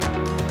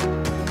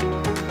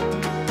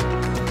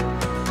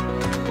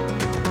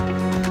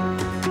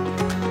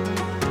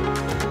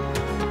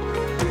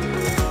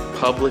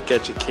Public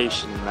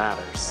education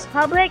matters.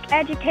 Public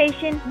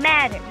education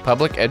matters.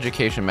 Public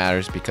education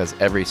matters because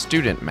every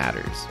student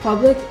matters.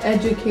 Public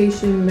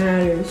education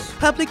matters.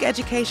 Public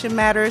education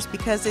matters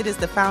because it is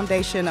the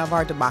foundation of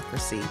our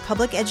democracy.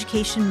 Public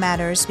education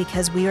matters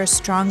because we are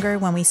stronger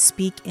when we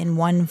speak in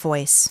one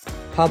voice.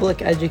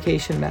 Public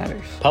education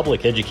matters.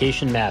 Public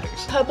education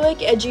matters.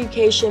 Public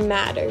education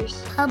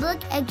matters. Public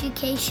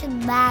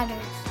education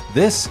matters.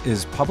 This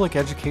is Public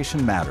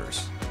Education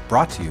Matters,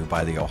 brought to you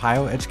by the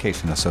Ohio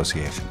Education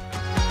Association.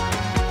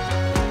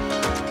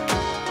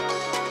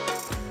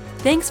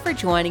 Thanks for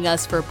joining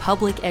us for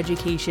Public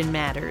Education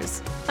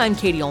Matters. I'm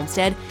Katie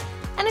Olmstead,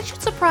 and it should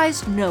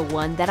surprise no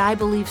one that I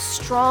believe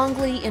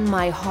strongly in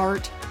my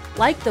heart,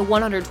 like the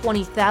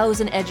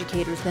 120,000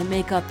 educators that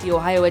make up the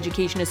Ohio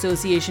Education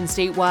Association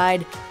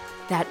statewide,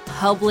 that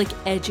public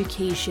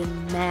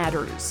education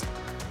matters.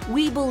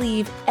 We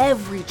believe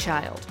every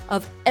child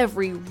of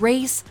every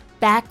race,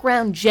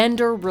 background,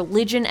 gender,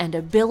 religion, and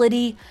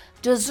ability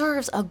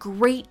deserves a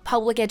great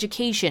public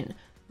education,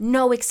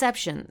 no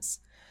exceptions.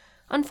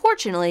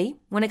 Unfortunately,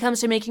 when it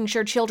comes to making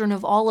sure children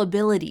of all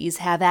abilities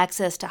have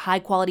access to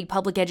high-quality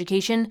public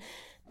education,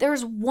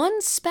 there's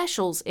one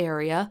specials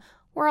area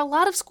where a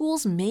lot of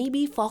schools may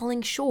be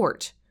falling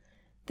short.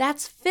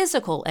 That's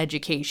physical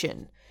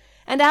education.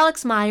 And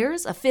Alex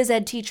Myers, a phys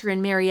ed teacher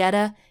in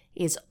Marietta,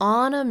 is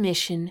on a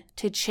mission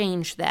to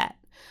change that.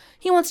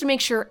 He wants to make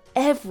sure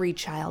every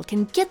child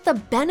can get the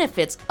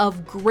benefits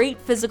of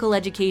great physical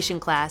education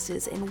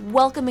classes in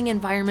welcoming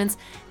environments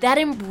that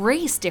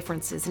embrace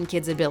differences in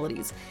kids'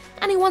 abilities.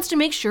 And he wants to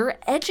make sure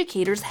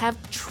educators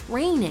have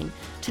training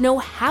to know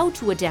how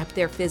to adapt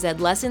their phys ed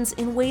lessons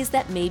in ways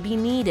that may be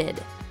needed.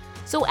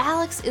 So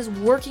Alex is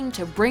working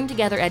to bring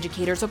together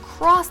educators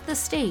across the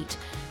state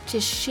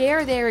to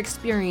share their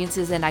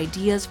experiences and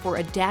ideas for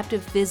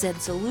adaptive phys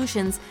ed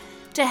solutions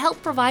to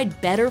help provide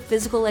better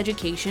physical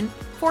education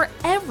for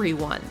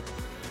everyone.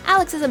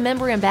 Alex is a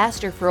member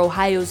ambassador for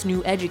Ohio's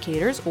New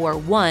Educators, or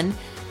ONE,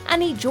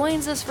 and he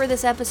joins us for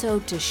this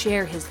episode to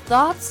share his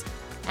thoughts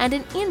and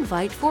an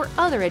invite for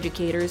other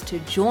educators to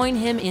join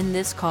him in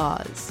this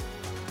cause.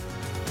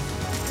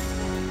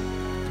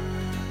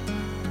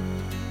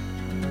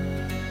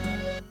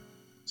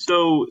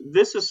 So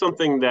this is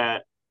something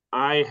that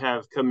I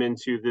have come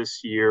into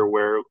this year,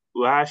 where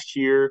last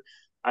year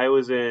I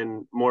was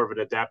in more of an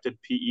adapted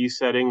PE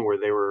setting where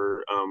they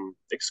were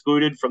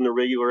excluded from the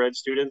regular ed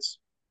students.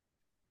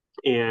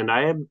 And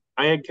I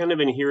had kind of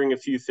been hearing a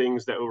few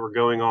things that were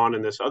going on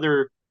in this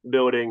other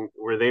building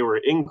where they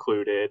were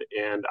included,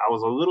 and I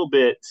was a little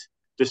bit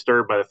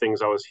disturbed by the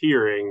things I was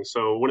hearing.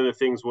 So one of the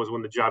things was,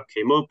 when the job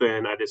came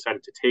open, I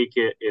decided to take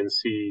it and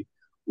see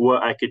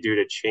what I could do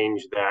to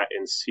change that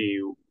and see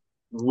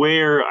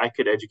where I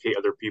could educate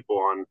other people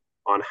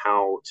on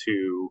how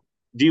to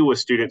deal with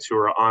students who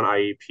are on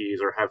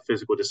IEPs or have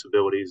physical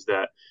disabilities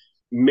that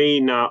may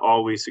not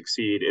always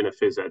succeed in a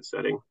phys ed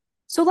setting.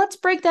 So let's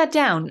break that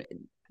down.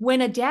 When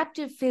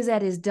adaptive phys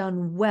ed is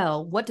done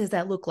well, what does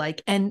that look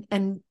like? And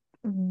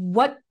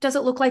what does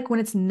it look like when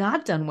it's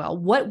not done well?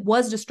 What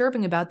was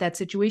disturbing about that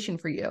situation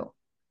for you?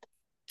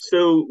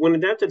 So when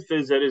adaptive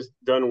phys ed is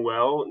done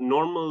well,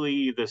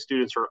 normally the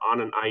students are on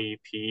an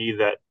IEP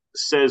that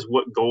says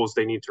what goals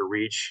they need to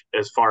reach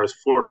as far as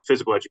for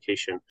physical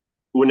education.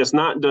 When it's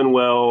not done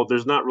well,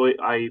 there's not really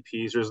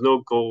IEPs. There's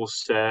no goals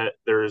set.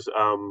 There's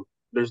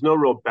no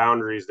real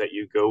boundaries that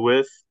you go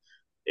with,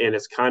 and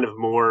it's kind of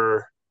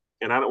more.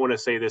 And I don't want to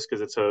say this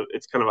because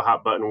it's kind of a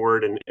hot button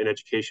word in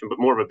education, but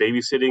more of a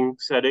babysitting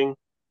setting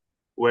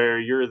where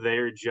you're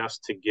there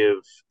just to give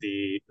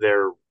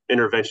their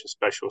intervention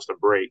specialist a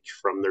break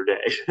from their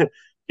day,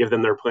 give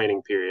them their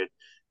planning period,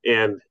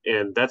 and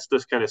that's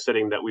this kind of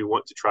setting that we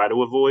want to try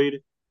to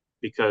avoid,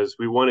 because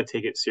we want to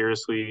take it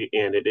seriously,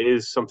 and it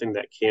is something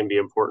that can be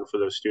important for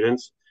those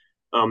students.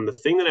 The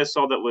thing that I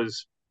saw that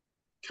was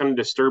kind of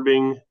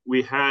disturbing,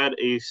 we had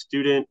a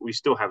student, we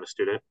still have a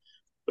student,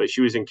 but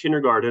she was in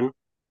kindergarten,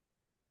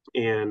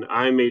 and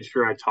I made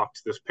sure I talked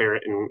to this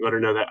parent and let her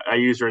know that I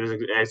use her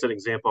as an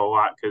example a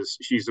lot because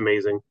she's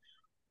amazing,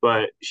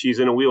 but she's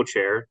in a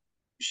wheelchair.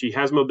 She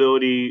has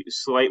mobility,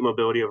 slight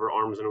mobility of her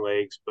arms and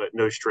legs, but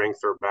no strength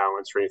or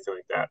balance or anything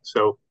like that.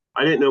 So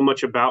I didn't know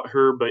much about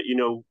her, but,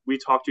 we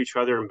talked to each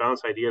other and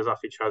bounce ideas off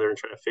each other and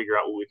try to figure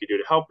out what we could do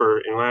to help her.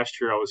 And last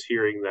year I was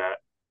hearing that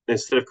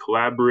instead of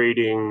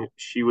collaborating,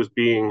 she was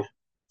being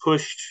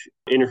pushed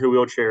in her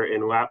wheelchair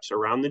in laps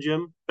around the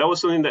gym. That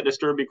was something that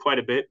disturbed me quite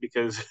a bit,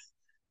 because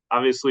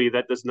obviously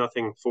that does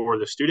nothing for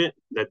the student.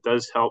 That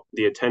does help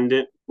the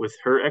attendant with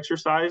her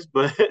exercise,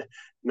 but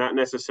not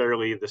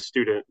necessarily the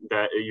student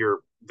that you're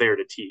there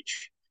to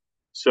teach.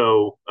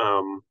 So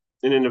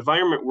in an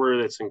environment where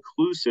it's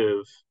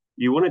inclusive,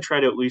 you want to try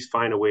to at least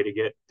find a way to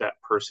get that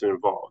person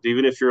involved.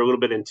 Even if you're a little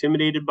bit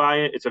intimidated by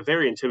it, it's a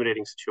very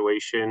intimidating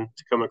situation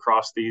to come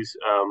across these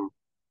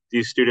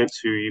students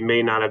who you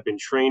may not have been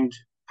trained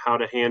how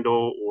to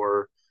handle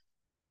or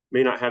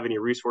may not have any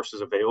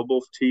resources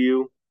available to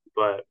you.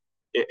 But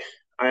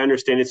I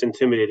understand it's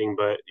intimidating,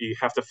 but you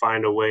have to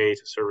find a way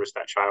to service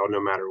that child no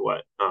matter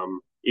what.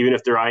 Even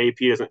if their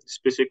IEP doesn't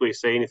specifically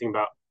say anything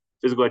about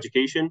physical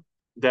education,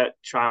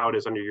 that child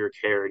is under your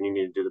care and you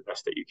need to do the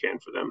best that you can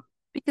for them.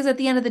 Because at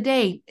the end of the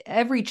day,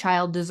 every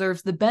child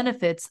deserves the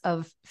benefits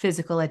of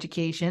physical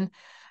education.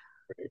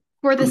 Right.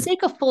 For the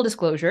sake of full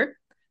disclosure,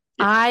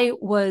 yeah. I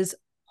was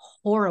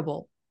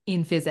horrible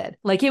in phys ed.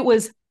 Like it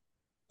was,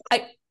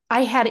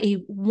 I had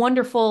a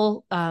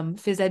wonderful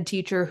phys ed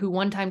teacher who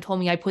one time told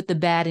me I put the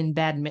bad in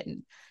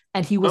badminton,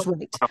 and he was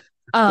right.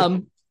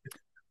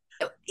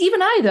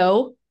 Even I,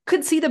 though,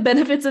 could see the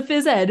benefits of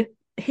phys ed,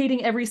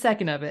 hating every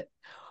second of it.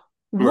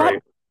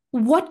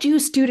 What do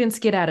students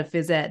get out of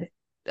phys ed,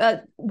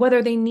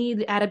 whether they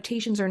need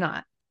adaptations or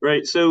not?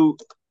 Right. So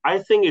I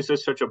think it's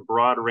just such a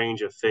broad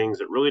range of things.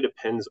 It really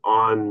depends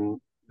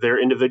on their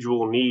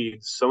individual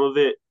needs. Some of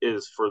it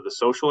is for the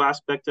social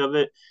aspect of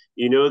it.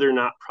 They're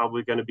not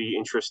probably going to be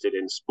interested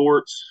in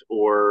sports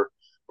or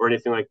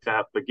anything like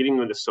that, but getting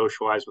them to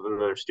socialize with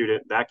another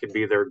student, that could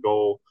be their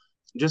goal.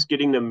 Just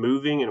getting them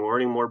moving and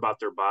learning more about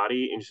their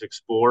body and just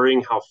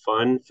exploring how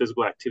fun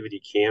physical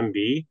activity can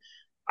be.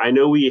 I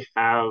know we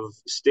have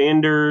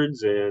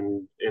standards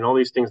and all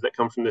these things that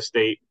come from the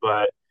state,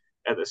 but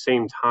at the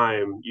same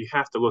time, you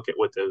have to look at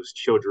what those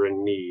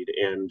children need.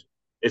 And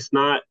it's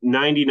not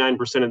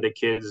 99% of the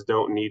kids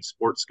don't need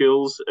sports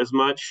skills as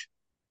much,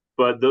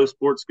 but those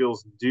sports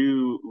skills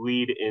do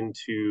lead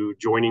into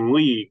joining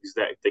leagues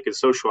that they could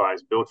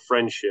socialize, build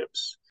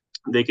friendships.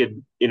 They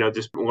could,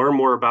 just learn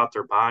more about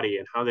their body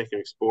and how they can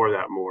explore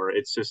that more.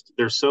 It's just,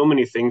 there's so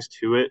many things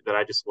to it that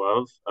I just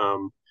love.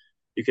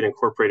 You can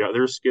incorporate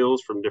other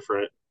skills from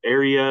different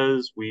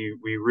areas. We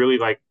really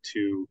like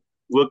to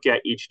look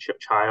at each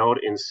child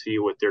and see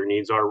what their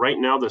needs are. Right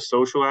now, the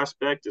social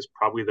aspect is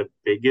probably the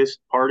biggest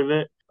part of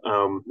it,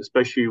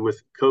 especially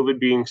with COVID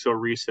being so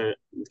recent.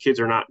 Kids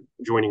are not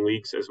joining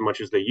leagues as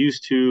much as they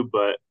used to,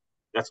 but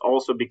that's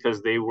also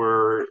because they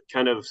were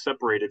kind of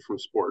separated from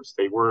sports.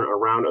 They weren't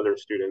around other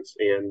students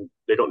and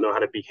they don't know how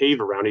to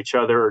behave around each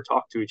other or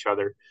talk to each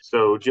other.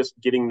 So just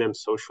getting them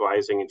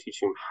socializing and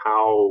teaching them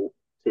how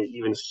to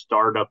even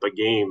start up a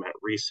game at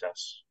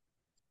recess.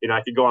 I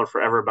could go on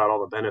forever about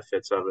all the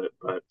benefits of it,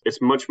 but it's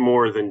much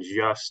more than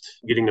just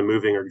getting them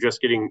moving or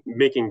just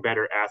making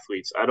better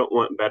athletes. I don't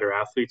want better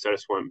athletes. I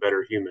just want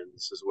better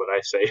humans is what I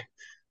say.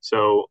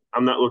 So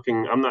I'm not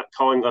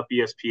calling up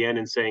ESPN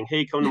and saying,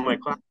 hey, come to my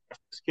class,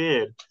 this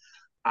kid.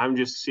 I'm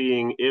just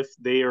seeing if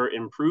they are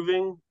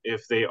improving,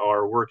 if they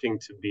are working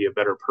to be a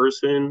better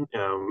person,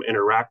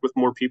 interact with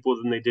more people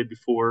than they did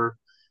before,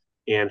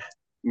 and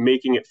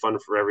making it fun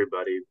for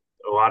everybody.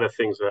 A lot of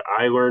things that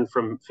I learned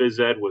from phys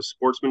ed was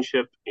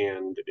sportsmanship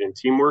and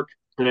teamwork.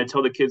 And I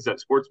tell the kids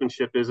that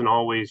sportsmanship isn't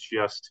always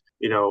just,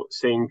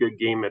 saying good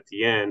game at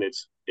the end.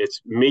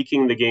 It's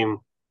making the game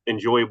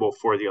enjoyable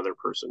for the other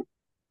person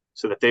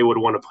so that they would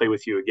want to play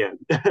with you again.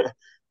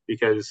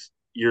 Because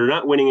you're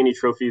not winning any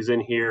trophies in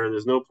here.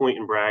 There's no point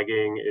in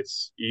bragging.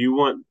 You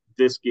want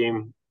this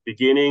game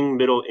beginning,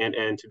 middle, and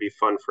end to be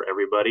fun for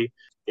everybody.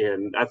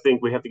 And I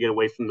think we have to get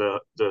away from the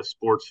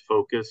sports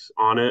focus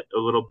on it a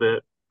little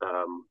bit.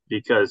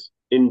 Because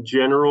in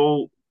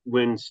general,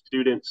 when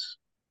students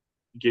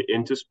get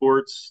into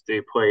sports,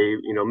 they play,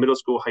 middle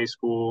school, high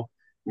school,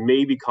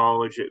 maybe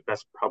college.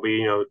 That's probably,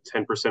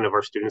 10% of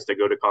our students that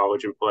go to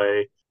college and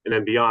play. And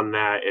then beyond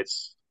that,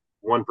 it's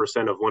 1%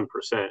 of 1%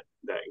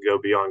 that go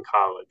beyond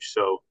college.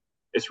 So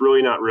it's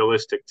really not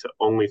realistic to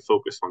only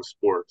focus on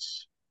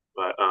sports.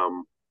 But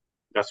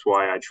that's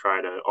why I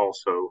try to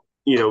also,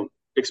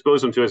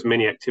 expose them to as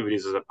many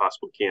activities as I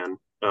possibly can.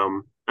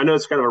 I know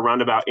it's kind of a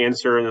roundabout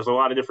answer and there's a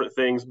lot of different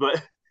things,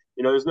 but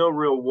there's no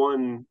real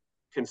one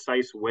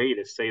concise way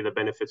to say the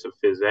benefits of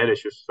phys ed.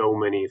 It's just so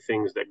many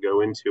things that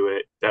go into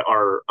it that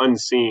are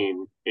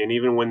unseen. And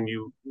even when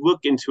you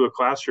look into a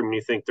classroom and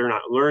you think they're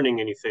not learning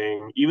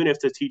anything, even if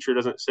the teacher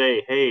doesn't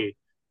say, hey,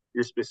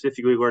 you're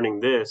specifically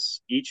learning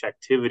this, each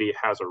activity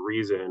has a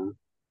reason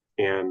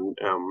and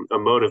a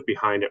motive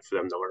behind it for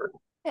them to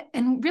learn.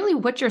 And really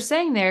what you're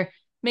saying there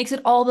makes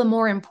it all the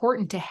more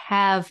important to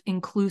have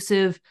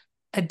inclusive,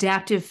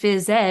 adaptive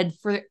phys ed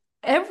for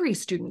every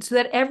student so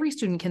that every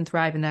student can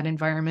thrive in that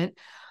environment.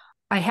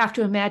 I have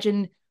to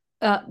imagine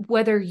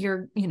whether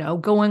you're,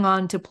 going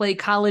on to play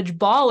college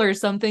ball or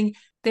something,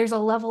 there's a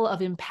level of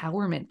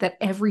empowerment that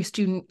every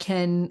student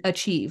can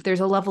achieve.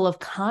 There's a level of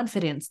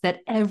confidence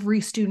that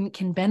every student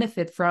can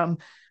benefit from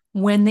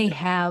when they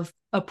have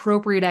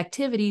appropriate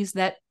activities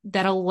that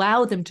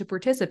allow them to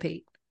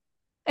participate.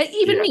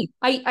 Even me,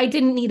 I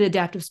didn't need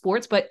adaptive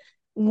sports, but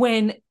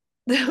when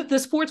the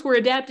sports were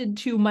adapted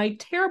to my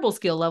terrible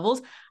skill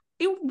levels,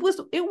 it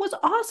was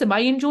awesome. I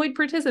enjoyed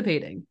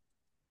participating.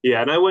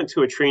 Yeah, and I went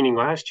to a training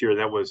last year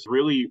that was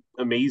really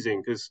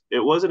amazing because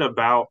it wasn't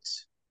about,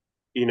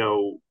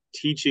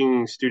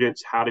 teaching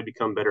students how to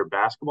become better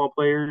basketball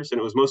players, and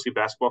it was mostly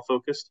basketball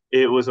focused.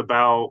 It was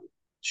about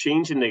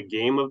changing the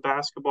game of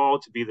basketball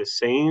to be the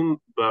same,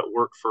 but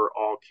work for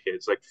all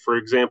kids. Like, for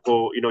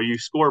example, you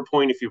score a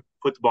point if you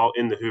put the ball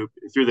in the hoop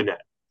and through the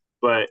net.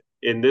 But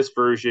in this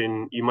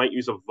version, you might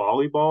use a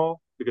volleyball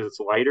because it's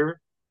lighter,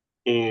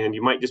 and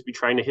you might just be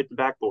trying to hit the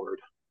backboard.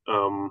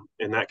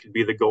 And that could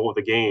be the goal of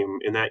the game,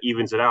 and that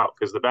evens it out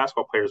because the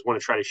basketball players want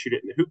to try to shoot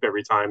it in the hoop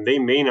every time. They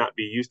may not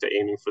be used to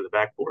aiming for the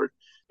backboard.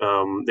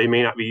 They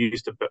may not be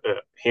used to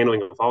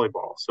handling a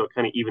volleyball. So it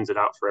kind of evens it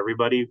out for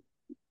everybody,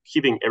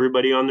 keeping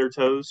everybody on their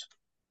toes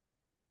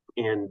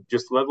and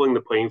just leveling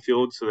the playing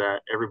field so that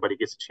everybody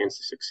gets a chance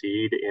to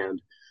succeed.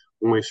 And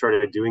when we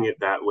started doing it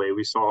that way,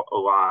 we saw a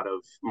lot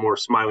of more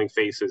smiling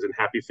faces and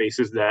happy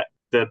faces that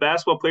the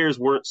basketball players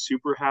weren't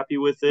super happy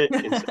with it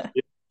and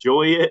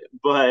enjoy it.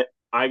 But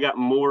I got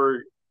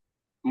more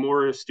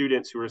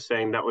students who were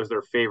saying that was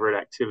their favorite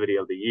activity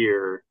of the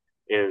year.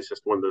 And it's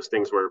just one of those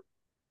things where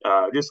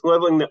just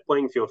leveling that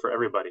playing field for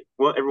everybody.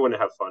 Well, everyone to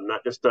have fun,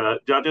 not just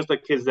the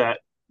kids that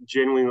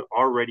genuinely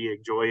already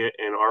enjoy it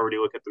and already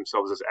look at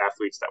themselves as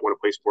athletes that want to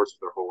play sports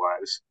for their whole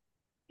lives.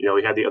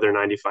 We had the other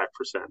 95%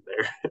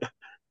 there.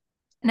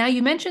 Now,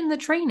 you mentioned the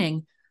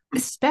training,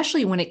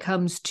 especially when it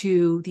comes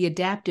to the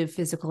adaptive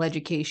physical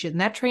education.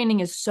 That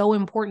training is so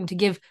important to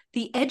give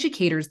the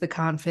educators the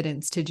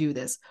confidence to do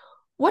this.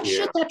 What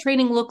should that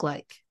training look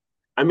like?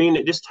 I mean,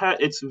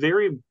 it's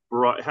very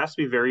broad. It has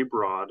to be very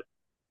broad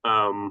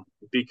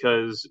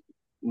because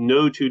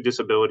no two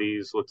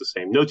disabilities look the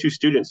same. No two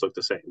students look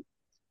the same.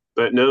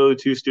 But no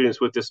two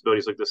students with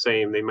disabilities look the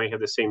same. They might have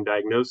the same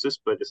diagnosis,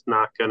 but it's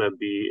not gonna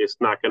be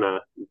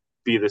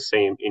the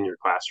same in your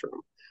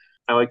classroom.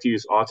 I like to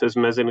use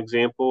autism as an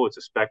example. It's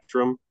a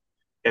spectrum.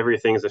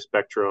 Everything is a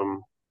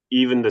spectrum.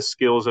 Even the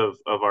skills of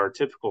our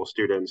typical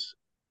students,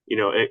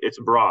 it's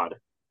broad.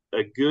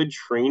 A good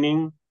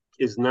training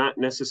is not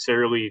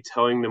necessarily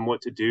telling them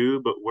what to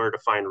do, but where to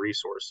find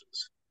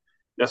resources.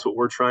 That's what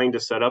we're trying to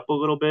set up a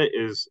little bit,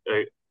 is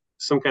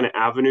some kind of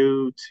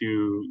avenue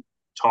to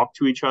talk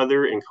to each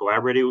other and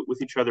collaborate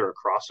with each other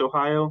across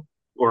Ohio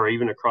or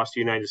even across the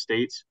United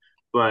States.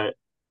 But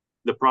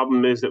the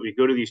problem is that we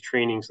go to these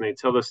trainings and they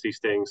tell us these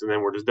things and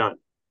then we're just done.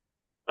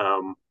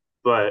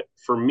 But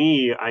for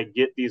me, I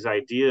get these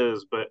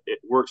ideas, but it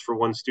works for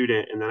one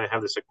student, and then I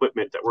have this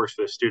equipment that works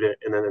for the student,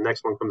 and then the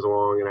next one comes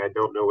along and I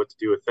don't know what to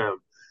do with them.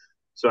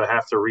 So I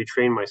have to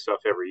retrain myself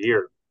every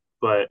year.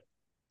 But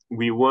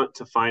we want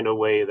to find a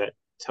way that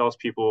tells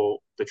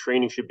people the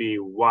training should be,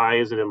 why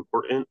is it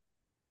important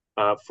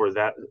for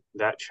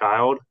that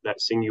child,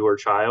 that singular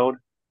child,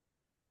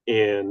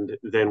 and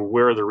then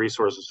where are the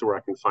resources where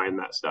I can find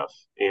that stuff,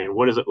 and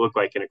what does it look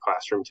like in a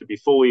classroom to be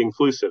fully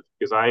inclusive,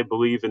 because I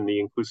believe in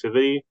the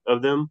inclusivity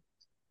of them.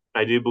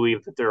 I do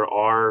believe that there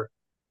are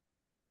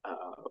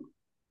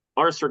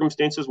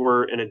circumstances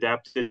where an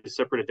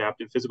separate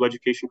adapted physical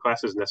education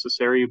class is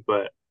necessary,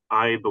 but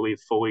I believe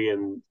fully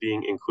in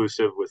being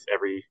inclusive with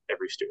every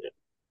student.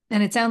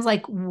 And it sounds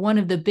like one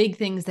of the big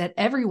things that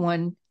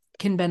everyone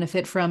can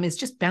benefit from is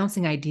just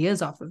bouncing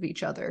ideas off of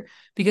each other,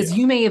 because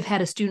you may have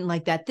had a student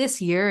like that this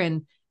year,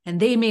 and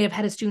they may have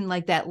had a student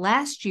like that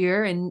last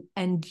year, and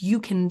you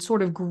can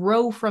sort of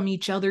grow from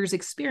each other's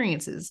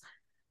experiences.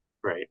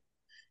 Right.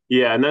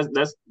 Yeah, and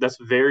that's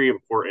very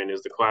important,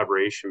 is the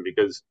collaboration,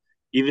 because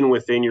even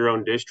within your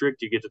own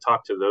district, you get to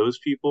talk to those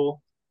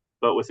people,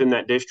 but within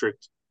that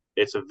district,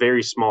 it's a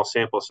very small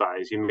sample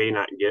size. You may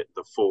not get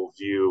the full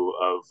view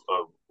of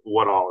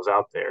what all is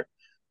out there.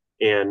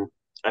 And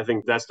I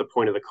think that's the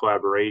point of the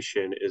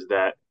collaboration, is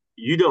that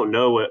you don't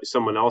know what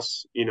someone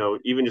else,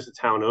 even just a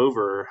town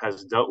over,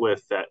 has dealt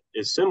with that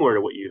is similar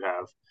to what you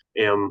have.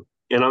 And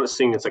I'm not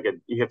saying it's like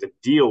you have to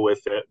deal with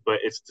it,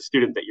 but it's the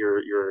student that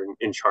you're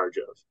in charge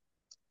of.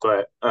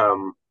 But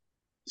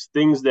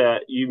things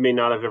that you may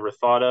not have ever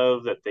thought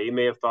of, that they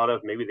may have thought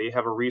of, maybe they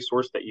have a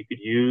resource that you could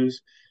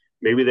use.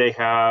 Maybe they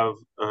have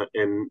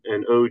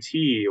an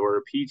OT or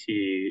a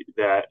PT,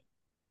 that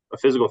a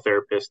physical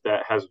therapist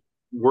that has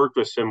worked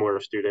with similar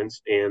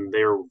students, and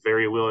they're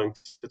very willing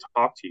to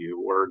talk to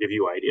you or give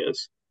you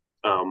ideas.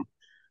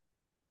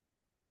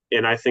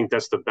 And I think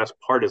that's the best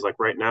part, is like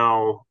right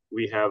now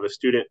we have a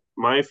student,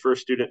 my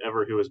first student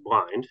ever, who is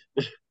blind.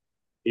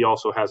 He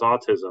also has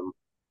autism.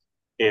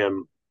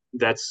 And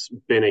that's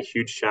been a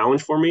huge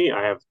challenge for me.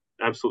 I have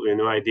absolutely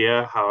no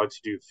idea how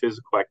to do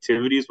physical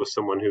activities with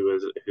someone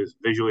who's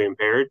visually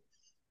impaired.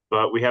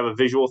 But we have a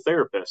visual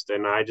therapist,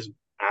 and I just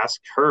ask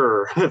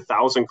her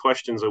 1,000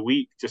 questions a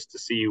week just to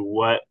see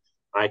what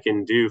I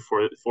can do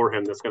for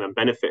him that's going to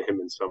benefit him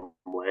in some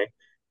way.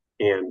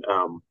 And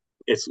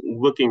it's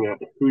looking at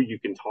who you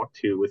can talk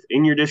to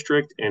within your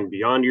district and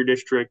beyond your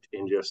district,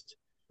 and just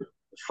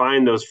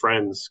find those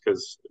friends,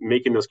 because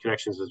making those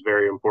connections is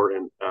very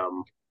important.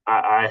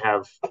 I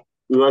have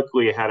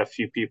luckily had a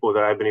few people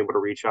that I've been able to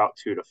reach out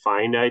to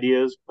find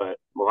ideas, but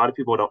a lot of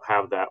people don't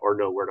have that or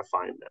know where to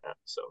find that.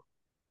 So.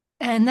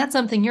 And that's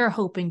something you're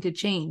hoping to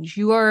change.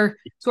 You are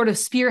sort of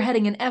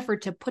spearheading an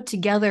effort to put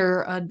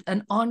together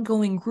an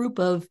ongoing group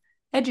of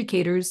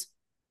educators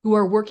who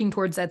are working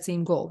towards that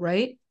same goal,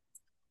 right?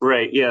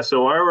 Right. Yeah.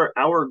 So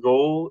our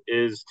goal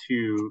is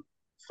to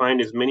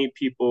find as many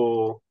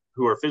people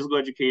who are physical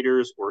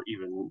educators, or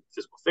even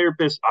physical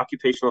therapists,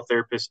 occupational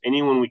therapists,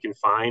 anyone we can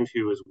find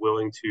who is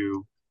willing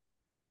to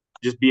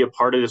just be a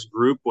part of this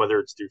group, whether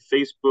it's through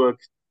Facebook,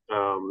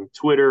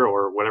 Twitter,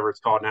 or whatever it's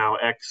called now,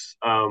 X,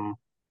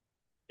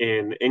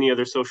 and any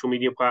other social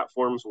media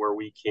platforms where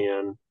we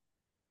can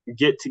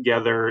get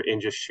together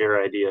and just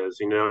share ideas.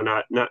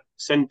 Not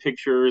send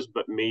pictures,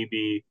 but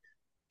maybe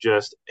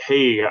just,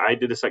 hey, I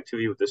did this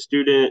activity with a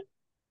student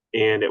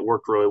and it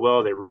worked really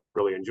well. They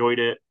really enjoyed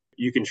it.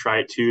 You can try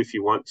it too if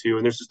you want to.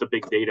 And there's just a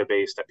big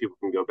database that people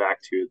can go back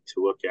to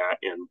look at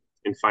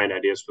and find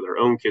ideas for their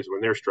own kids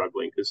when they're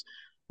struggling, because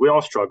we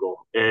all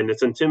struggle, and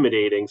it's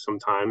intimidating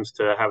sometimes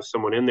to have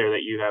someone in there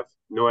that you have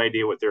no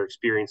idea what their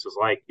experience is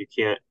like. You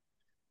can't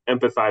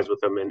empathize with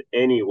them in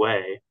any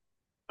way.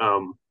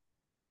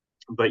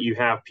 But you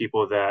have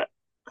people that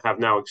have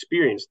now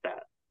experienced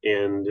that,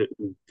 and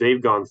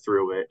they've gone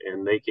through it,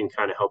 and they can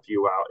kind of help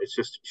you out. It's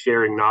just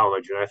sharing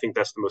knowledge. And I think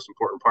that's the most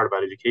important part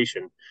about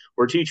education.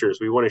 We're teachers.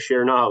 We want to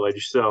share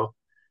knowledge. So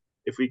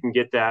if we can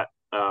get that,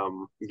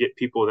 get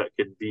people that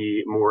could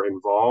be more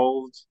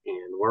involved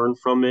and learn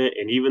from it.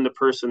 And even the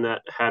person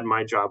that had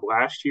my job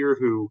last year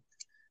who,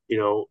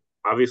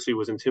 obviously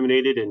was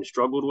intimidated and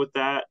struggled with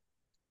that,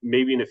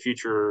 maybe in the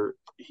future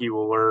he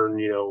will learn,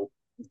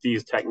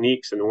 these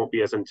techniques and won't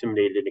be as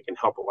intimidated, and it can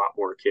help a lot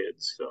more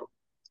kids. So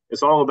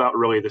it's all about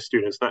really the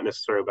students, not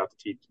necessarily about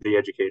the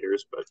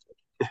educators, but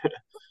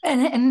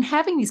and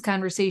having these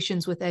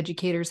conversations with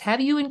educators, have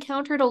you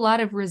encountered a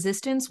lot of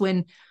resistance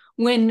when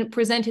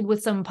presented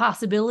with some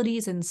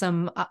possibilities and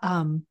some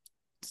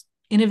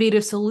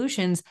innovative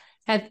solutions?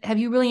 Have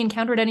you really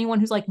encountered anyone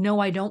who's like, no,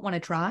 I don't want to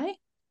try?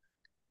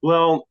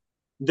 Well,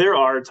 there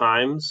are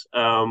times.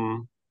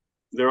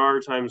 There are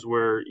times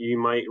where you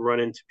might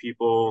run into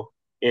people,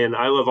 and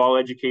I love all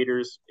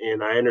educators,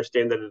 and I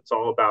understand that it's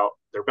all about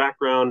their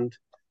background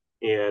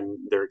and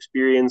their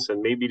experience,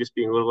 and maybe just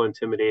being a little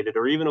intimidated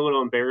or even a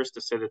little embarrassed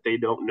to say that they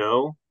don't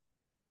know.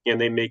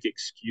 And they make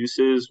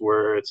excuses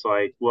where it's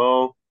like,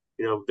 well,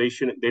 they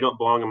don't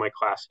belong in my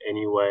class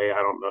anyway.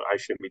 I don't know. I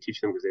shouldn't be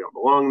teaching them because they don't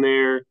belong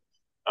there.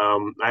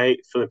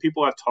 For the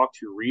people I've talked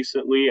to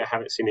recently, I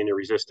haven't seen any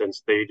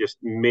resistance. They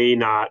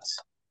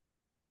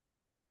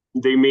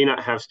may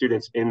not have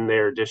students in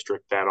their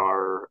district that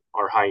are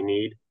high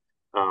need.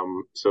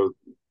 So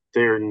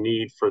their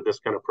need for this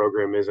kind of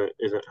program isn't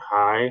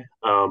high.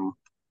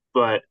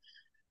 But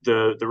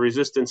the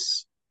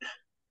resistance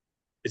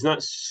is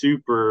not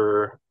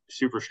super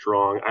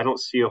strong. I don't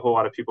see a whole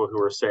lot of people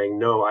who are saying,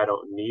 no, I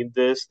don't need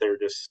this. They're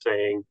just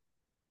saying,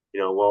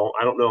 well,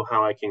 I don't know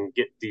how I can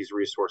get these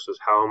resources.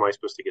 How am I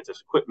supposed to get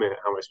this equipment?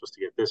 How am I supposed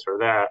to get this or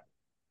that?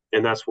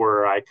 And that's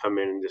where I come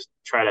in and just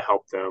try to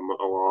help them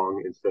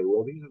along and say,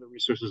 well, these are the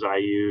resources I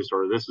use,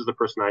 or this is the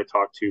person I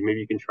talked to.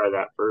 Maybe you can try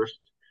that first.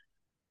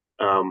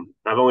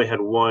 I've only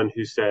had one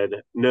who said,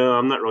 no,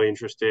 I'm not really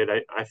interested.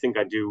 I think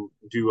I do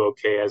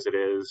okay as it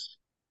is.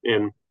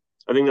 And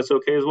I think that's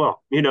okay as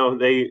well.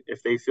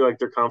 If they feel like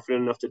they're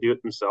confident enough to do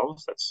it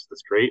themselves, that's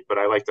great. But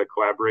I like to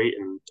collaborate.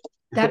 And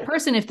that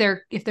person, if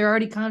they're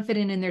already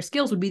confident in their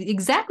skills, would be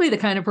exactly the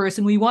kind of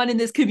person we want in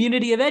this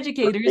community of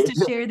educators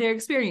to share their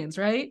experience,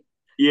 right?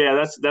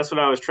 Yeah, that's what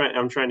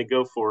I'm trying to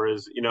go for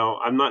is,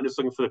 I'm not just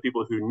looking for the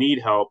people who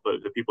need help,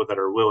 but the people that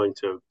are willing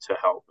to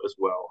help as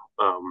well,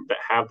 that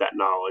have that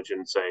knowledge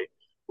and say,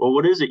 well,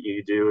 what is it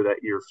you do that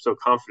you're so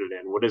confident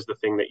in? What is the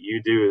thing that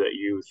you do that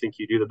you think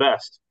you do the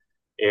best?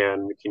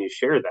 And can you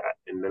share that?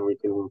 And then we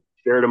can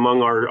share it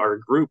among our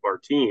group, our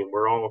team.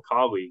 We're all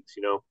colleagues,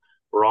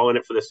 we're all in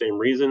it for the same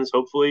reasons,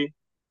 hopefully.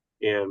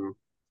 And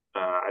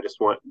I just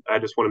want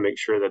to make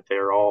sure that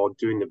they're all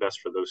doing the best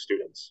for those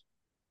students.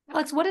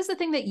 Alex, what is the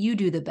thing that you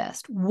do the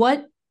best?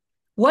 What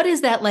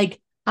is that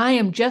like? I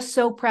am just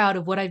so proud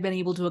of what I've been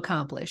able to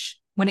accomplish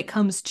when it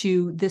comes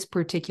to this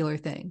particular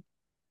thing.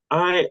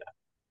 For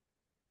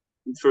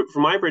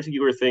my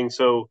particular thing,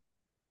 so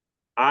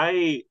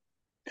I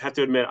have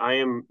to admit I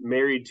am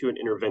married to an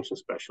intervention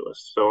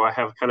specialist. So I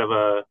have kind of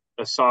a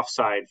soft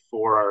side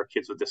for our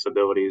kids with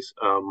disabilities,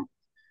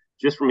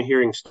 just from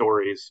hearing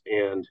stories.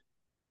 And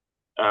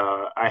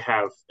I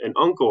have an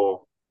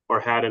uncle, or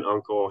had an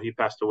uncle. He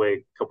passed away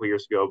a couple of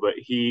years ago, but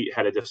he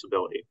had a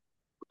disability.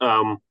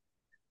 And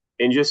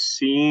just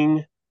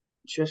seeing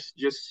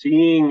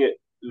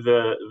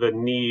the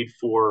need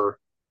for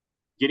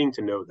getting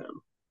to know them.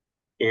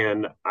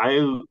 And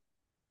I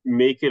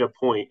make it a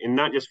point, and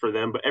not just for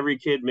them, but every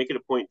kid, make it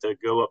a point to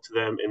go up to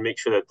them and make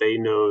sure that they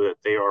know that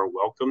they are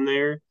welcome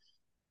there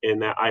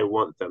and that I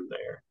want them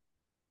there.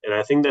 And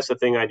I think that's the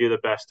thing I do the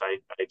best. I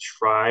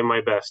try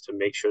my best to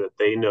make sure that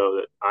they know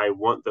that I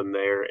want them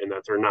there and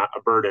that they're not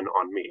a burden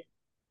on me.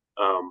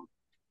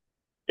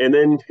 And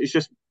then it's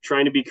just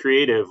trying to be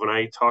creative. When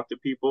I talk to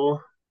people,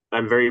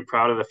 I'm very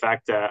proud of the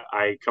fact that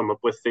I come up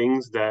with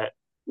things that,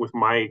 with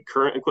my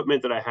current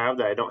equipment that I have,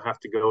 that I don't have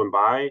to go and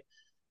buy,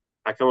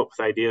 I come up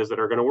with ideas that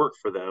are going to work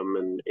for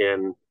them.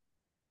 And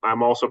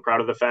I'm also proud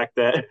of the fact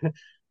that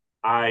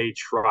I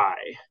try.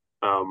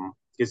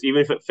 Because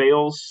even if it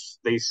fails,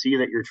 they see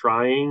that you're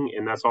trying,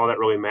 and that's all that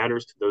really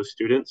matters to those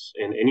students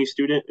and any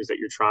student, is that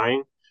you're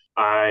trying.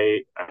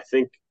 I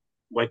think,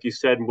 like you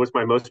said, what's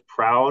my most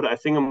proud? I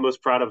think I'm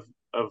most proud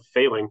of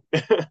failing.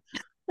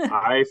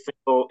 I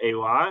fail a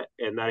lot,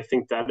 and I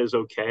think that is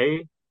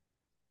okay.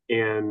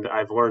 And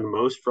I've learned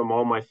most from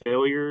all my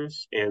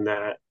failures, and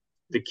that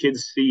the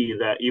kids see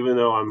that even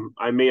though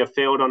I may have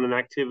failed on an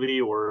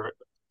activity or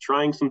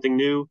trying something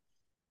new,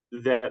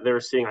 that they're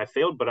seeing I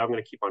failed, but I'm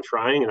going to keep on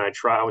trying. And I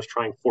was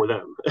trying for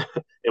them.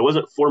 It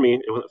wasn't for me.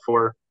 It wasn't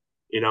for,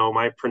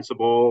 my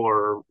principal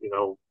or,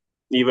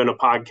 even a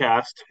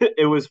podcast.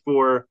 It was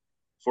for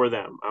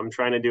them. I'm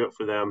trying to do it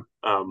for them.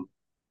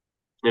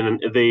 And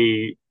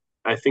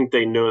I think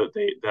they know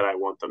that I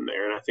want them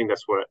there. And I think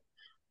that's what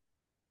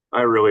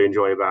I really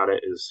enjoy about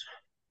it is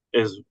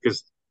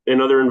because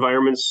in other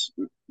environments,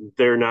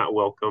 they're not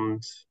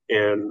welcomed,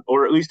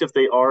 or at least if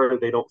they are,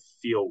 they don't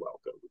feel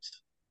welcomed.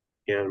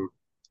 And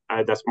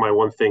that's my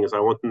one thing is I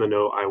want them to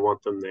know I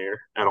want them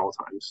there at all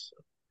times. So,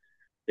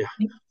 yeah.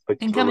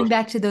 And coming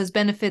back to those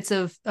benefits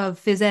of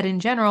phys ed in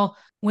general,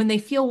 when they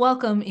feel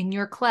welcome in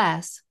your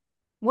class,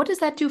 what does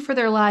that do for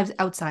their lives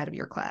outside of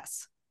your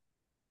class?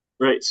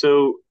 Right.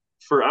 So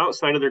for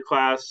outside of their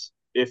class,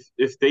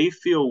 if they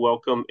feel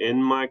welcome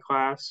in my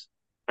class,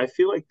 I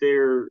feel like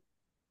they're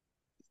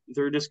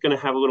just going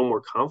to have a little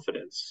more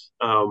confidence.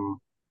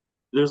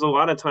 There's a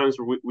lot of times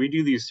where we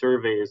do these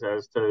surveys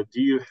as to, do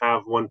you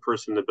have one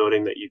person in the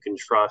building that you can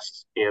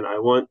trust? And I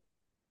want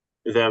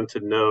them to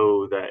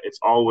know that it's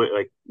always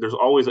there's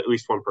always at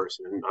least one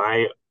person. And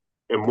I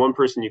am one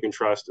person you can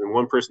trust, and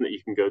one person that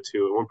you can go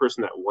to, and one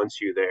person that wants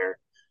you there.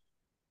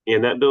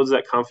 And that builds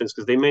that confidence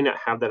because they may not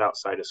have that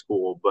outside of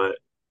school. But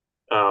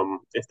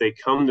if they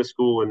come to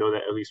school and know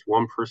that at least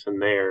one person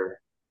there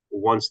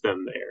wants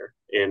them there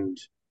and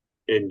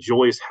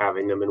enjoys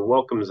having them and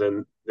welcomes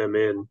them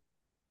in,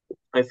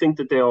 I think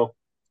that they'll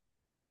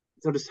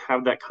just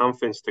have that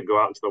confidence to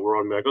go out into the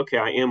world and be like, okay,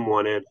 I am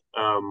wanted.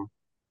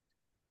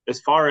 As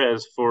far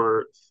as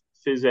for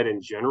phys ed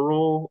in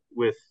general,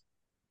 with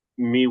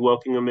me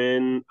welcoming them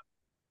in,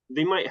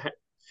 they might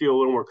feel a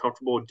little more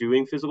comfortable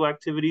doing physical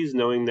activities,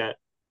 knowing that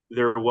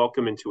they're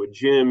welcome into a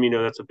gym.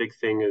 That's a big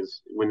thing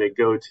is when they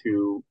go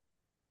to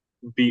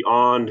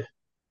beyond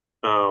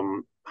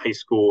high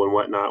school and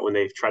whatnot, when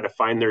they try to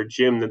find their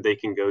gym that they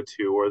can go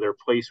to or their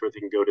place where they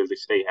can go to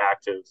stay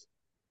active,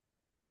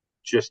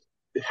 just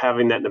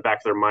having that in the back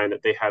of their mind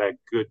that they had a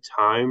good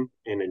time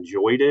and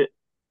enjoyed it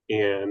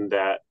and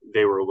that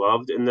they were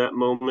loved in that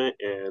moment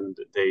and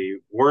they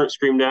weren't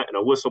screamed at and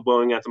a whistle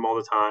blowing at them all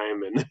the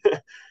time and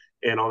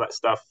and all that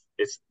stuff.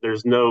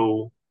 There's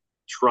no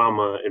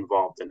trauma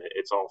involved in it.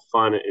 It's all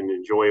fun and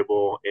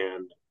enjoyable,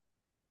 and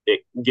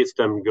it gets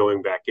them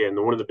going back in.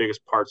 And one of the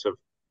biggest parts of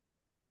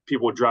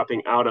people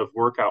dropping out of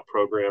workout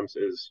programs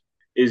is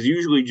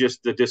usually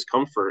just the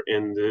discomfort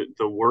and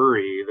the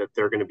worry that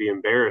they're going to be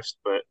embarrassed.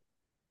 But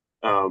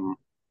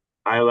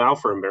I allow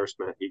for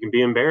embarrassment. You can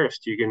be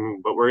embarrassed.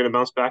 But we're going to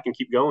bounce back and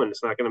keep going.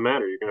 It's not going to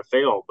matter. You're going to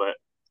fail, but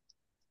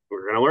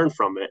we're going to learn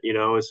from it.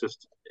 It's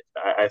just,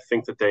 I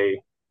think that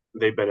they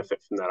benefit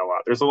from that a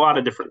lot. There's a lot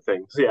of different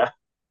things. Yeah.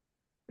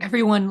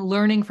 Everyone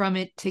learning from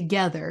it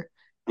together.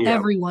 Yeah.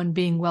 Everyone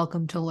being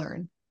welcome to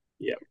learn.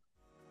 Yeah.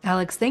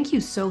 Alex, thank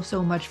you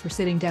so much for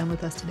sitting down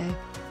with us today.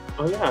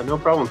 Oh yeah, no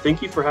problem.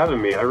 Thank you for having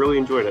me. I really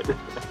enjoyed it.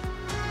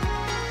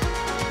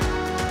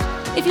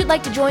 If you'd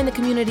like to join the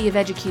community of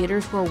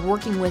educators who are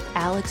working with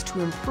Alex to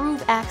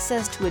improve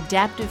access to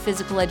adaptive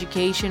physical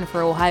education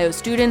for Ohio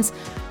students,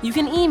 you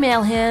can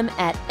email him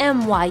at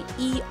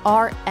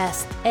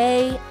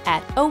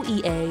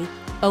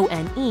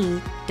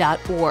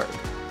myersa@oeaone.org.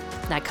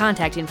 That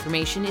contact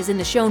information is in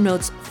the show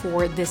notes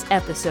for this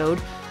episode.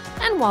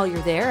 And while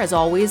you're there, as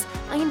always,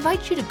 I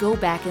invite you to go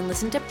back and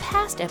listen to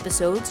past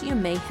episodes you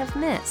may have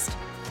missed,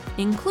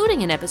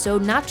 including an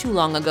episode not too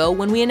long ago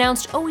when we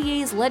announced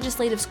OEA's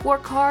legislative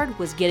scorecard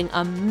was getting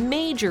a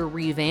major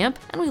revamp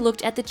and we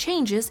looked at the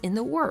changes in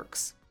the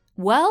works.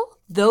 Well,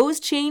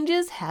 those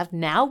changes have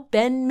now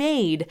been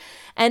made,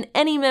 and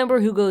any member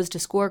who goes to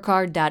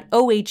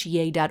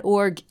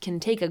scorecard.ohea.org can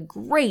take a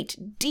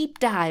great deep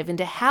dive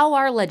into how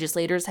our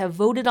legislators have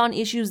voted on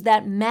issues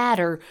that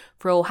matter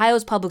for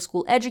Ohio's public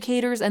school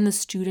educators and the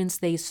students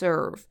they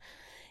serve.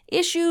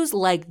 Issues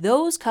like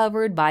those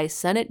covered by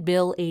Senate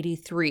Bill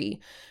 83,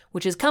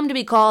 which has come to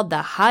be called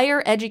the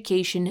Higher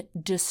Education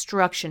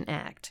Destruction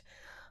Act.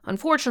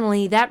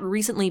 Unfortunately, that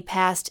recently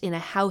passed in a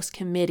House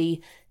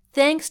committee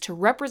thanks to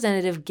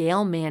Representative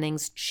Gail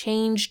Manning's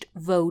changed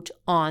vote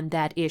on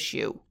that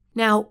issue.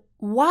 Now,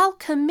 while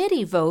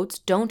committee votes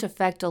don't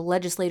affect a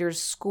legislator's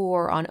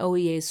score on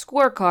OEA's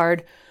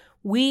scorecard,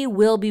 we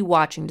will be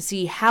watching to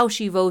see how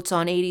she votes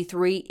on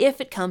 83 if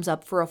it comes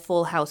up for a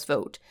full House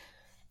vote.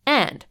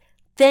 And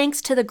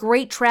thanks to the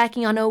great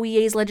tracking on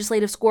OEA's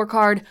legislative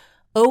scorecard,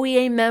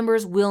 OEA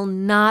members will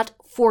not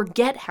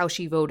forget how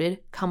she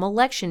voted come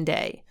Election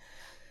Day.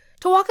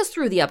 To walk us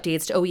through the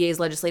updates to OEA's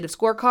legislative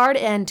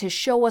scorecard and to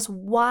show us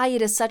why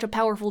it is such a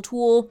powerful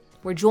tool,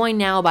 we're joined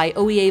now by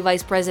OEA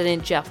Vice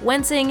President Jeff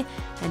Wensing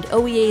and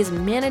OEA's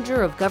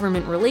Manager of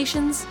Government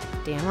Relations,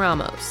 Dan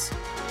Ramos.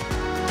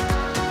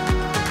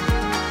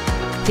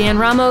 Dan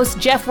Ramos,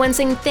 Jeff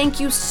Wensing, thank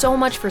you so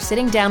much for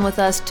sitting down with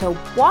us to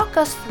walk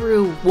us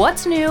through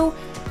what's new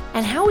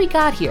and how we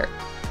got here.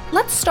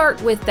 let's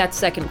start with that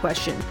second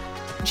question.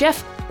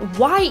 Jeff,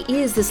 why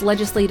is this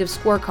legislative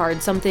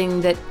scorecard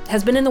something that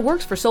has been in the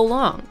works for so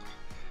long?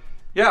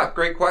 Yeah,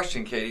 great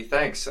question, Katie.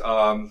 Thanks.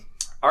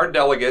 Our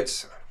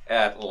delegates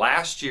at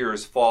last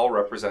year's Fall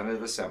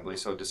Representative Assembly,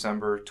 so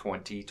December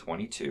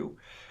 2022,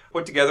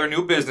 put together a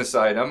new business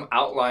item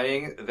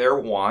outlining their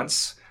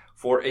wants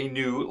for a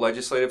new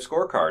legislative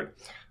scorecard.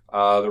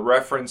 The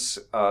reference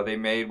they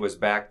made was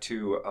back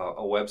to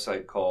a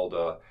website called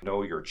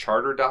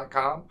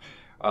knowyourcharter.com.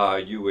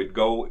 You would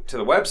go to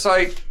the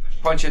website,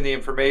 punch in the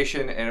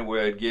information, and it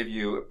would give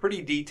you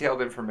pretty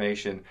detailed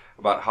information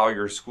about how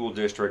your school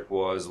district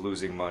was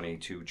losing money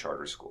to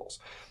charter schools.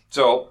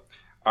 So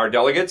our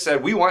delegates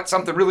said, we want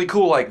something really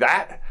cool like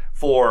that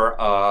for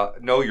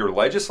Know Your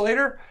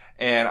Legislator.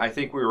 And I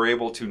think we were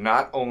able to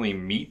not only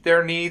meet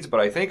their needs, but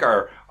I think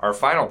our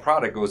final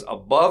product goes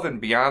above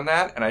and beyond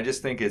that. And I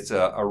just think it's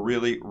a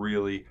really,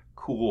 really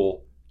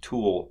cool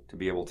tool to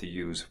be able to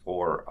use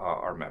for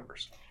our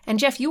members. And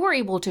Jeff, you were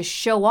able to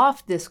show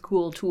off this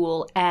cool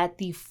tool at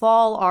the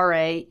Fall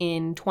RA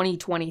in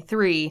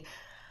 2023.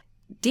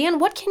 Dan,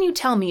 what can you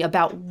tell me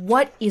about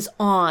what is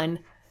on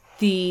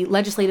the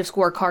legislative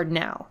scorecard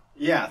now?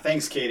 Yeah,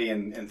 thanks, Katie,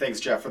 and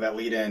thanks, Jeff, for that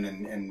lead-in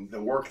and the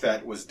work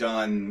that was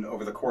done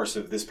over the course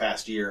of this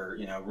past year.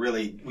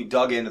 Really, we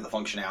dug into the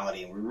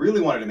functionality, and we really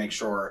wanted to make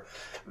sure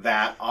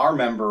that our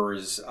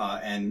members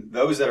and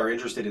those that are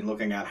interested in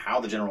looking at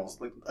how the General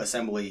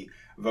Assembly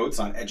votes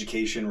on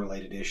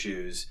education-related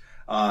issues,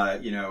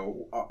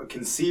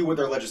 can see what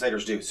their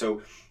legislators do.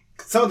 So,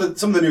 some of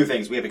the new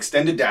things, we have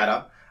extended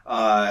data.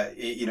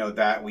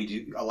 That we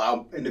do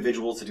allow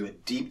individuals to do a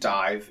deep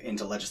dive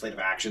into legislative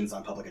actions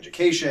on public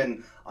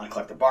education, on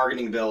collective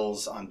bargaining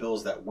bills, on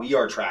bills that we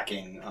are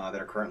tracking that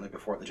are currently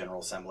before the General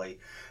Assembly.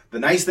 The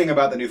nice thing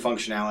about the new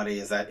functionality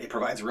is that it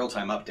provides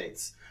real-time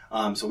updates.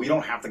 So we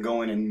don't have to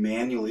go in and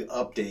manually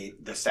update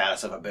the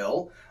status of a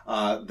bill.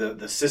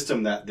 The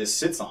system that this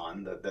sits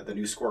on, that the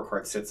new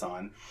scorecard sits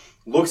on,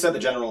 looks at the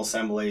General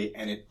Assembly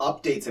and it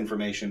updates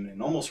information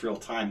in almost real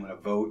time when a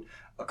vote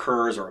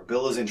occurs or a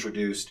bill is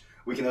introduced.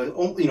 We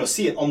can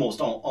see it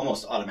almost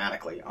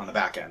automatically on the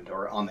back end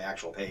or on the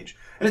actual page.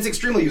 And it's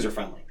extremely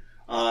user-friendly.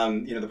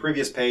 The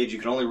previous page, you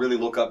can only really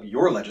look up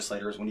your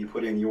legislators when you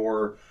put in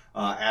your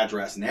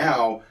address.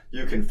 Now,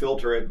 you can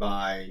filter it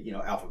by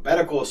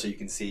alphabetical, so you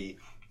can see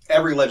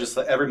every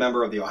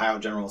member of the Ohio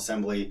General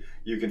Assembly.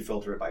 You can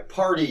filter it by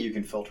party, you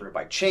can filter it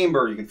by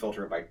chamber, you can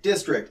filter it by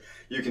district.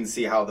 You can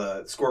see how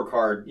the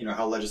scorecard,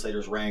 how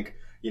legislators rank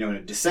in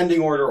a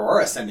descending order or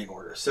ascending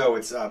order. So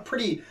it's a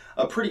pretty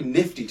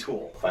nifty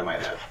tool, if I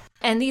might add.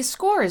 And these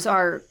scores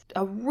are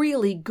a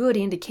really good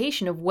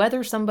indication of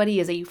whether somebody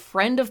is a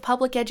friend of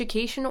public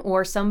education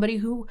or somebody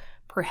who,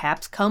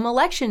 perhaps come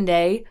election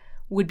day,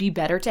 would be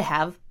better to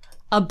have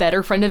a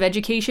better friend of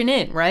education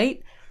in,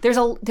 right? There's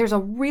a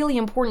really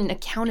important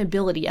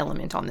accountability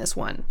element on this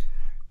one.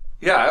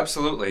 Yeah,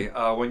 absolutely.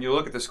 When you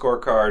look at the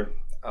scorecard,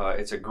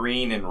 it's a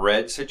green and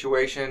red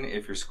situation.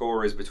 If your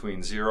score is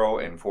between 0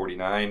 and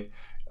 49,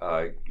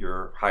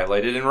 you're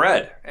highlighted in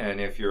red. And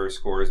if your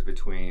score is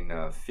between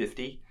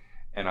 50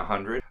 and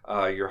 100,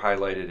 you're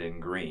highlighted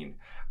in green.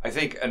 I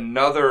think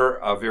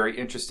another very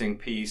interesting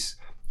piece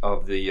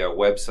of the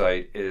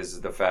website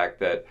is the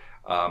fact that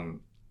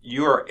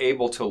you are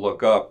able to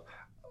look up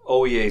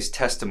OEA's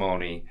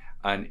testimony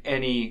on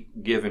any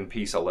given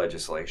piece of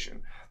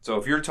legislation. So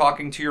if you're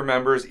talking to your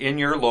members in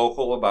your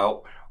local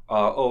about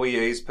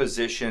OEA's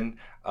position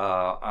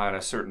on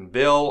a certain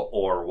bill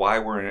or why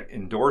we're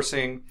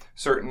endorsing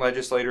certain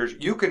legislators,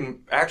 you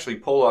can actually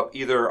pull up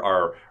either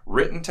our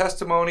written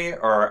testimony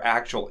or our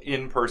actual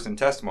in-person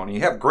testimony.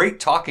 You have great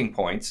talking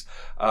points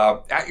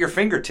at your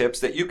fingertips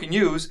that you can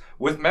use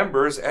with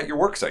members at your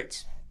work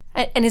sites.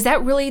 And is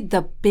that really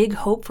the big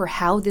hope for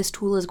how this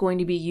tool is going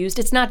to be used?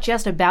 It's not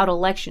just about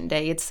Election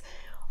Day. It's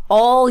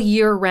all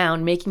year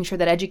round, making sure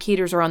that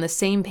educators are on the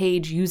same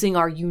page using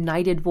our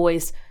united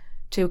voice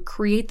to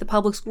create the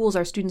public schools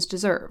our students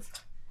deserve.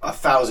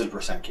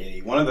 1,000%,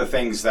 Katie. One of the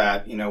things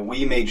that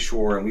we made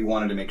sure and we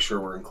wanted to make sure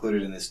were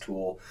included in this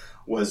tool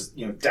was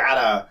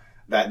data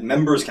that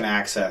members can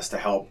access to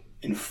help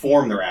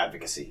inform their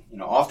advocacy.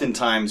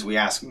 Oftentimes we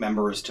ask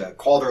members to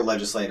call their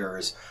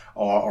legislators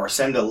or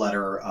send a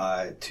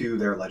letter to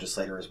their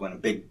legislators when a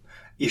big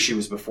issue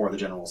is before the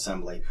General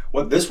Assembly.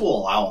 What this will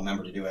allow a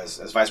member to do, as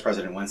Vice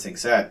President Wensing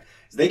said,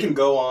 is they can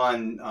go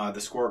on the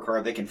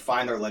scorecard, they can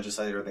find their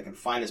legislator, they can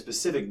find a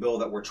specific bill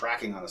that we're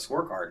tracking on the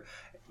scorecard,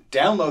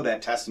 download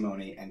that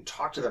testimony and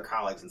talk to their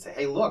colleagues and say,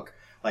 hey, look,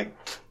 like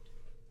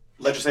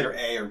Legislator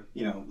A or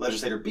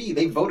Legislator B,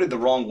 they voted the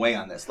wrong way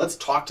on this. Let's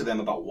talk to them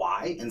about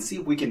why and see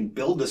if we can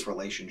build this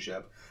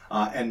relationship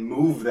and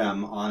move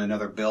them on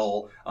another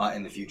bill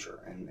in the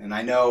future. And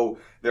I know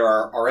there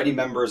are already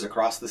members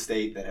across the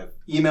state that have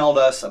emailed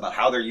us about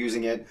how they're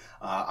using it.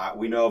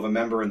 We know of a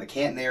member in the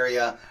Canton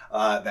area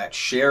that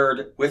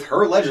shared with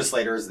her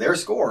legislators their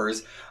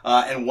scores,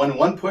 and when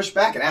one pushed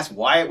back and asked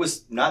why it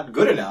was not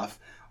good enough,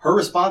 her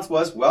response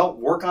was, well,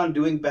 work on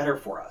doing better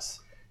for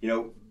us.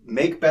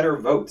 Make better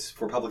votes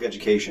for public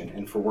education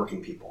and for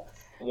working people.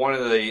 One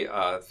of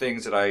the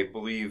things that I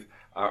believe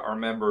our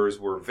members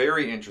were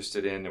very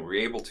interested in and were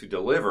able to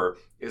deliver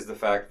is the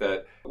fact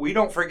that we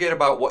don't forget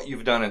about what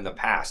you've done in the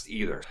past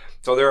either.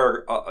 So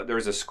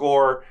there's a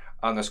score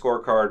on the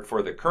scorecard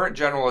for the current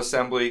General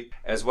Assembly,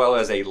 as well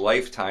as a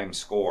lifetime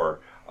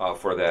score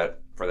for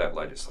that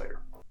legislator.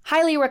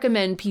 Highly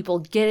recommend people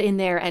get in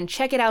there and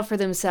check it out for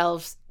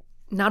themselves,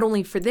 not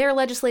only for their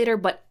legislator,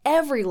 but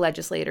every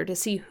legislator, to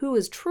see who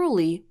is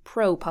truly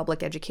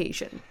pro-public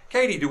education.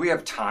 Katie, do we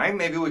have time?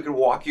 Maybe we could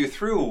walk you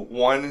through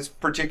one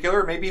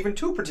particular, maybe even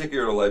two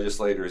particular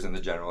legislators in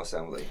the General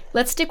Assembly.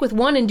 Let's stick with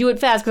one and do it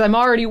fast, because I'm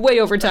already way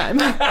over time.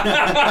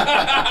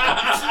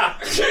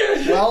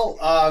 Well,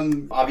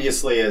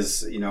 obviously,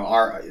 as you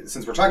know,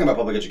 since we're talking about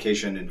public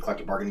education and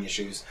collective bargaining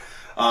issues,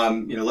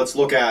 let's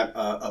look at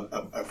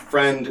a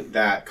friend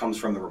that comes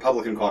from the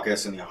Republican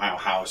caucus in the Ohio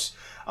House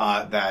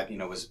that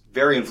was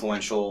very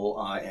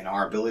influential in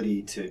our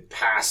ability to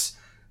pass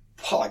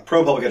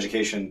pro-public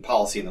education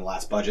policy in the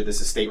last budget. This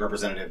is State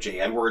Representative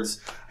Jay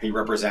Edwards. He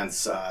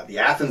represents the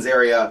Athens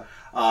area.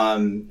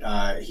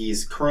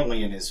 He's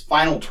currently in his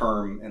final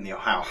term in the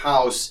Ohio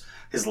House.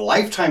 His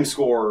lifetime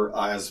score,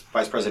 as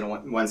Vice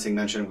President Wensing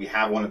mentioned, we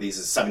have one of these,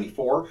 is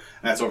 74, and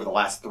that's over the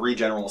last 3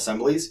 General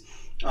Assemblies.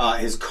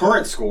 His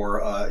current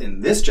score in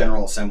this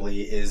General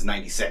Assembly is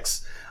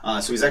 96.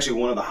 So he's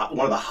actually one of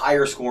the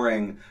higher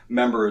scoring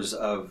members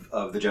of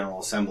the General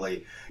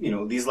Assembly.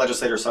 These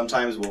legislators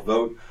sometimes will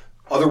vote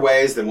other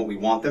ways than what we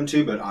want them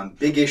to, but on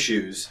big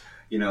issues,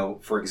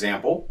 for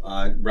example,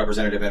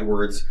 Representative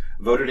Edwards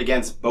voted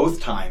against both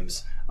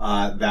times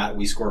that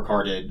we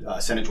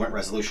scorecarded Senate Joint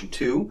Resolution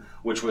 2,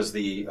 which was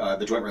the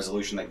joint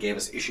resolution that gave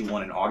us issue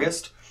 1 in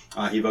August.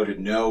 He voted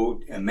no,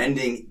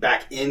 amending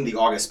back in the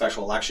August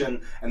special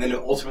election, and then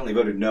ultimately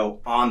voted no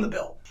on the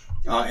bill.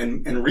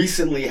 And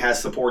recently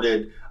has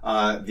supported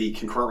the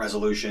concurrent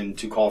resolution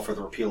to call for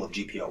the repeal of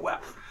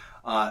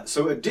GPOF.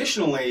 So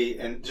additionally,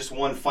 and just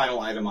one final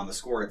item on the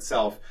score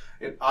itself,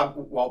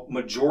 while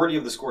majority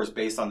of the score is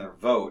based on their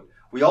vote,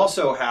 we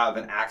also have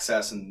an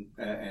access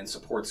and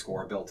support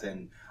score built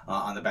in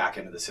on the back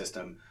end of the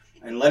system.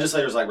 And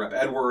legislators like Rep.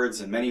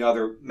 Edwards and many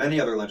other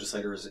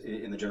legislators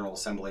in the General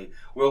Assembly,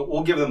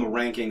 we'll give them a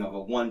ranking of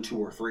a 1, 2,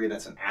 or 3.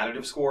 That's an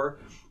additive score.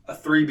 A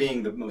 3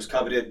 being the most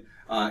coveted,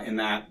 in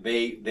that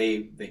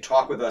they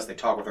talk with us, they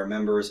talk with our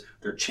members,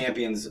 they're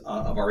champions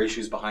of our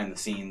issues behind the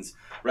scenes.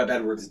 Rep.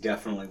 Edwards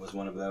definitely was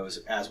one of those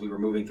as we were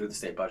moving through the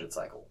state budget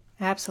cycle.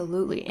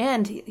 Absolutely.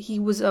 And he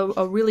was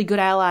a really good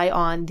ally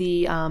on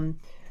the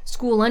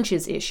school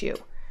lunches issue.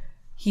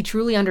 He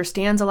truly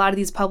understands a lot of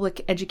these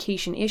public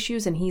education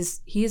issues, and he's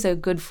a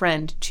good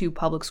friend to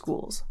public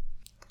schools.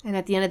 And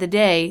at the end of the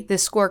day,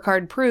 this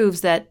scorecard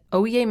proves that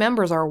OEA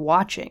members are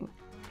watching.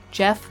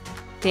 Jeff,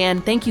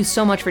 Dan, thank you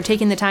so much for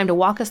taking the time to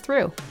walk us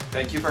through.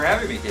 Thank you for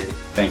having me, Katie.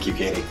 Thank you,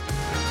 Katie.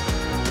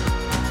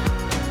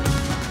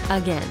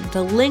 Again,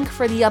 the link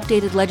for the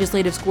updated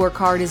legislative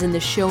scorecard is in the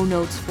show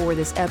notes for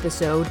this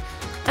episode.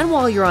 And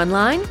while you're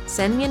online,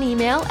 send me an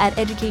email at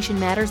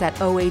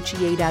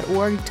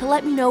educationmatters@ohea.org to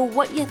let me know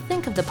what you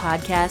think of the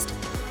podcast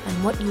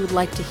and what you would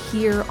like to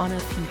hear on a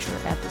future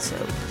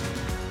episode.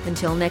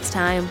 Until next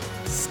time,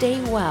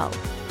 stay well.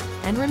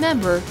 And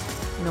remember,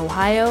 in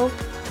Ohio,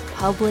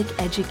 public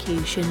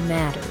education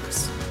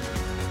matters.